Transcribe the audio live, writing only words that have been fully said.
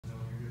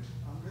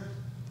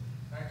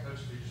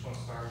if you just want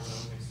to start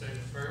with opening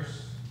statement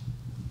first.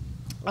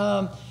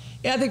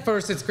 Yeah, I think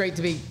first it's great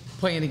to be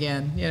playing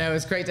again. You know,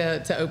 it's great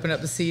to open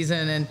up the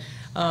season, and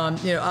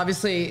you know,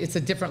 obviously it's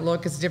a different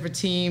look, it's a different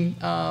team.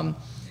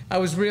 I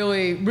was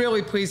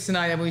really pleased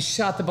tonight, and we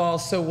shot the ball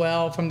so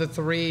well from the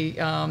three.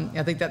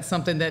 I think that's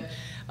something that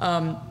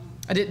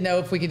I didn't know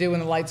if we could do when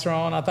the lights are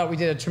on. I thought we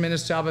did a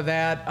tremendous job of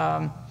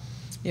that.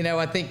 You know,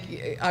 I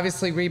think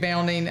obviously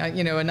rebounding,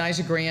 you know,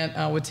 Dynah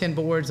Grant with 10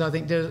 boards, I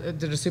think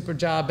did a super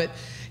job. But,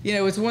 you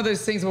know, it's one of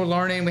those things we're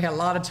learning. We had a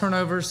lot of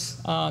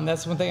turnovers.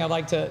 That's one thing I'd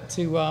like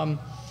to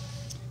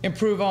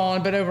improve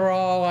on. But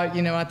overall,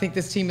 you know, I think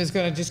this team is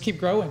going to just keep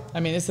growing. I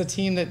mean, it's a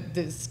team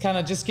that's kind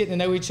of just getting to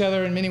know each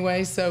other in many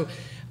ways. So,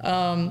 you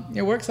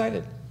know, we're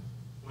excited.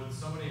 With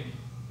so many,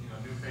 you know,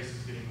 new faces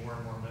getting more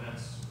and more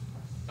minutes,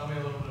 tell me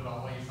a little bit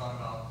about what you thought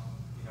about,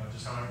 you know,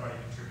 just how everybody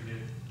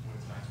contributed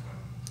with tonight's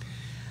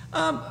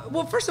win.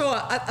 Well, first of all,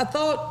 I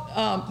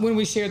thought when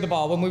we shared the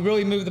ball, when we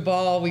really moved the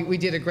ball, we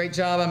did a great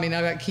job. I mean,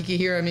 I got Kiki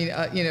here. I mean,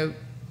 you know,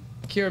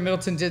 Kierra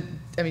Middleton did,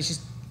 I mean, she's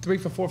 3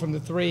 for 4 from the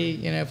three,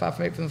 you know, 5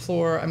 for 8 from the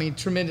floor. I mean,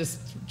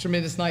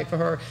 tremendous night for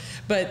her.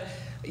 But,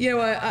 you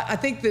know, I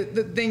think the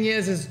thing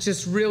is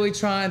just really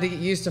trying to get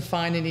used to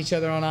finding each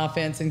other on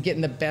offense and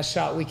getting the best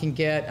shot we can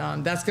get.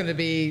 That's going to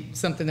be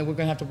something that we're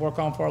going to have to work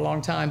on for a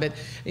long time. But,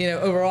 you know,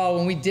 overall,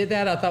 when we did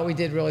that, I thought we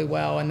did really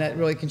well, and that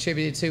really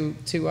contributed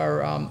to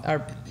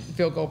our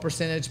field goal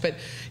percentage. But,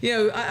 you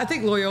know, I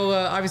think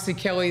Loyola, obviously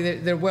Kelly,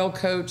 they're well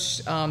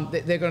coached.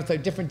 They're going to throw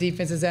different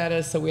defenses at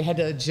us, so we had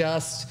to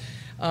adjust.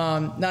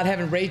 Not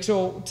having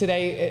Rachel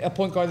today, a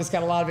point guard that's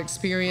got a lot of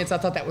experience, I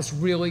thought that was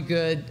really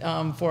good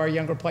for our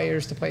younger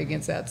players to play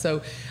against that.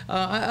 So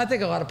I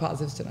think a lot of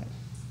positives tonight.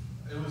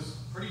 It was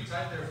pretty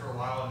tight there for a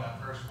while in that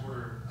first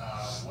quarter.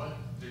 What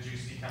did you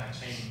see kind of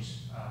change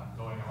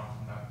going on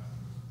from that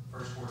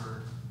first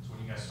quarter to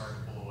when you guys started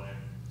to pull away?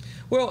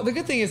 Well, the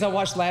good thing is I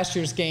watched last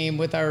year's game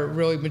with our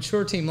really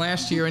mature team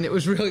last year, and it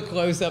was really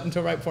close up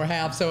until right before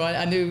half, so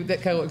I knew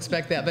that Cole would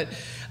expect that. But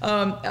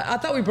I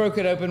thought we broke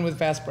it open with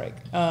fast break.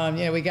 You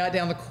know, we got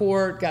down the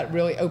court, got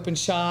really open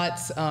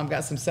shots,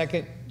 got some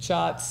second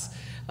shots,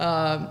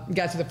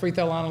 got to the free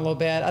throw line a little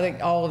bit. I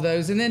think all of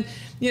those. And then,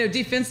 you know,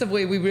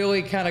 defensively, we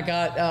really kind of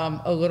got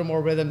a little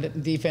more rhythm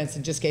in defense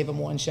and just gave them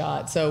one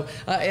shot. So,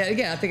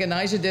 again, I think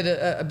Dynah did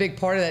a big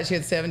part of that. She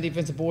had 7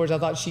 defensive boards. I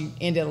thought she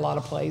ended a lot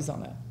of plays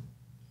on that.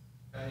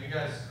 And you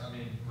guys, I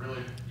mean,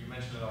 really, you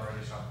mentioned it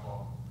already, shot the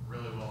ball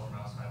really well from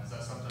outside. Is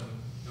that something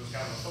that was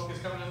kind of a focus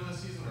coming into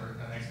this season, or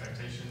an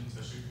expectation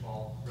to shoot the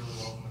ball really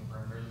well from the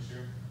perimeter this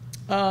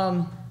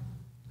year?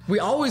 We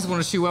always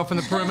want to shoot well from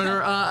the perimeter.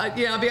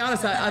 Yeah, I'll be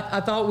honest.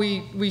 I thought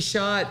we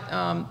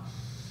shot.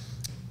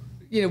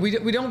 You know,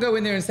 we don't go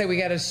in there and say we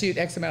got to shoot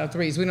X amount of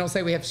threes. We don't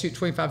say we have to shoot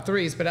 25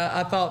 threes. But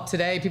I thought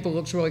today people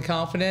looked really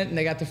confident and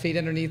they got their feet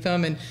underneath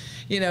them. And,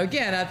 you know,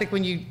 again, I think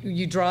when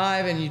you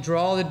drive and you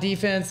draw the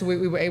defense,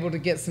 we were able to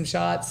get some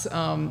shots,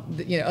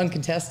 you know,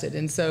 uncontested.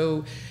 And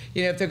so,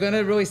 you know, if they're going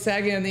to really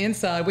sag in on the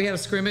inside, we had a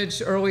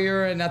scrimmage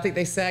earlier and I think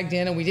they sagged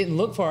in and we didn't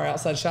look for our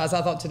outside shots.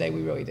 I thought today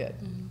we really did.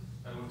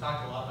 Mm-hmm. And we've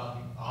talked a lot about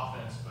the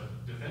offense,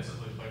 but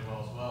defensively played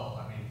well as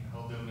well. I mean,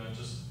 held them to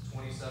just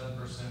 27%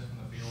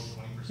 from the field,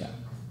 20%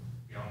 from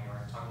beyond the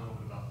arc. Talk a little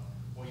bit about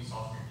what you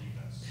saw from your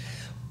defense.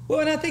 Well,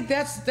 and I think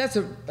that's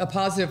a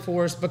positive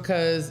for us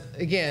because,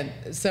 again,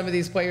 some of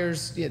these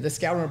players, you know, the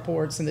scouting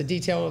reports and the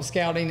detail of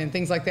scouting and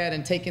things like that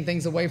and taking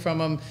things away from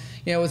them,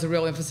 you know, was a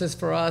real emphasis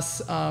for us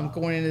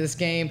going into this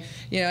game.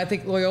 You know, I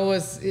think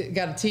Loyola's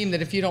got a team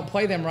that if you don't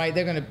play them right,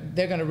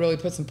 they're gonna really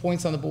put some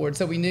points on the board.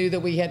 So we knew that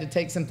we had to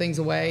take some things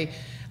away.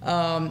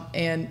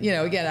 And, you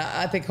know, again,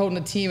 I think holding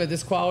a team of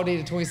this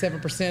quality to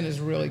 27% is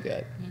really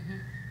good. Mm-hmm.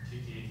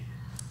 Kiki,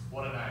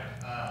 what a night.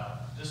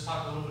 Just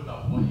talk a little bit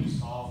about what you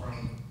saw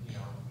from, you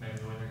know, maybe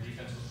the way their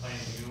defense was playing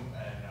you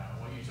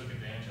and what you took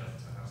advantage of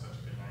to have such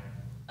a good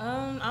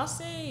night. I'll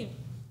say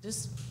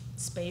just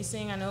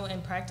spacing. I know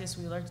in practice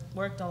we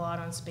worked a lot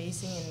on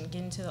spacing and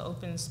getting to the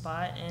open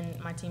spot, and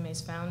my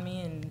teammates found me,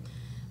 and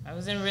I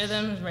was in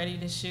rhythm, ready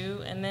to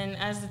shoot. And then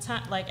as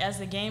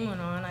the game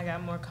went on, I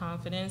got more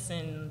confidence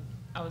and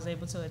I was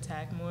able to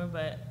attack more.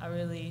 But I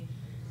really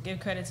give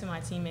credit to my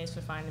teammates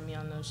for finding me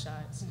on those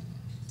shots.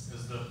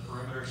 Is the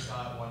perimeter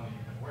shot one that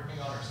you've been working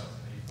on, or something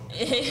that you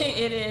focused on?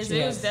 It is.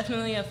 Yes. It was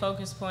definitely a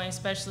focus point,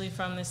 especially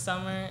from this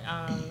summer.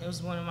 It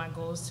was one of my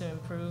goals to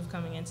improve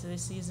coming into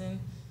this season.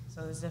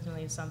 So it's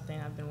definitely something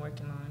I've been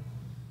working on.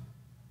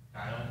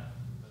 Dynah,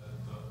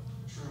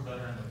 the true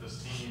veteran of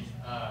this team,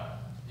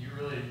 you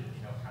really,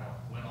 you know, kind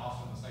of went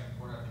off in the second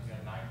quarter. I think you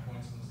had 9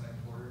 points in the second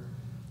quarter.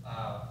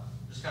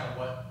 Just kind of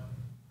what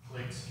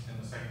clicked in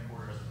the second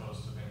quarter as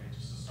opposed to maybe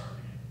just the start of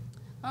the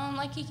game?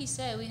 Like Kiki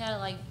said, we had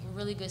like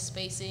really good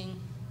spacing.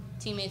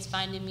 Teammates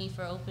finding me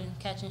for open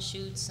catch and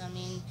shoots. I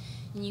mean,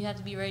 and you have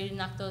to be ready to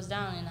knock those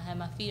down. And I had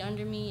my feet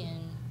under me,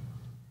 and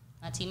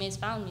my teammates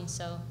found me.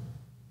 So,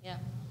 yeah.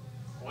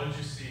 What did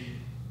you see,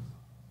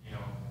 you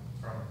know,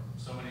 from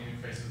so many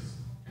new faces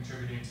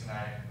contributing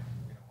tonight?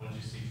 You know, what did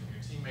you see from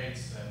your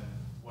teammates, and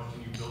what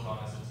can you build on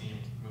as a team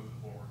moving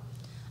forward?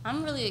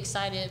 I'm really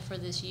excited for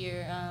this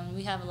year.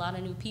 We have a lot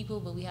of new people,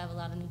 but we have a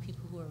lot of new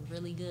people who are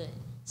really good.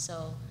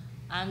 So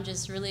I'm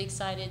just really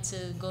excited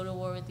to go to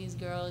war with these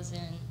girls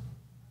and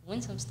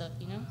win some stuff,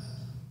 you know?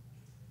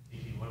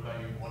 Kiki, what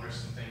about you? What are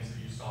some things that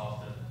you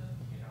saw that,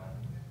 you know,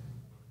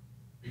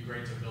 would be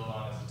great to build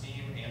on as a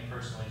team and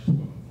personally just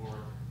moving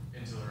forward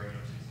into the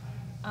regular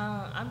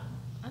season?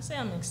 I say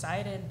I'm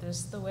excited.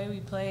 Just the way we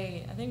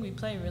play, I think we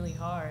play really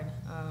hard.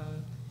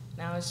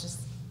 Now it's just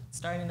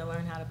starting to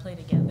learn how to play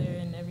together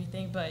and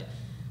everything. But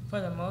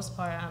for the most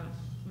part, I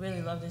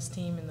really love this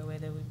team and the way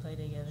that we play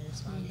together.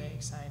 So I'm very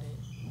excited.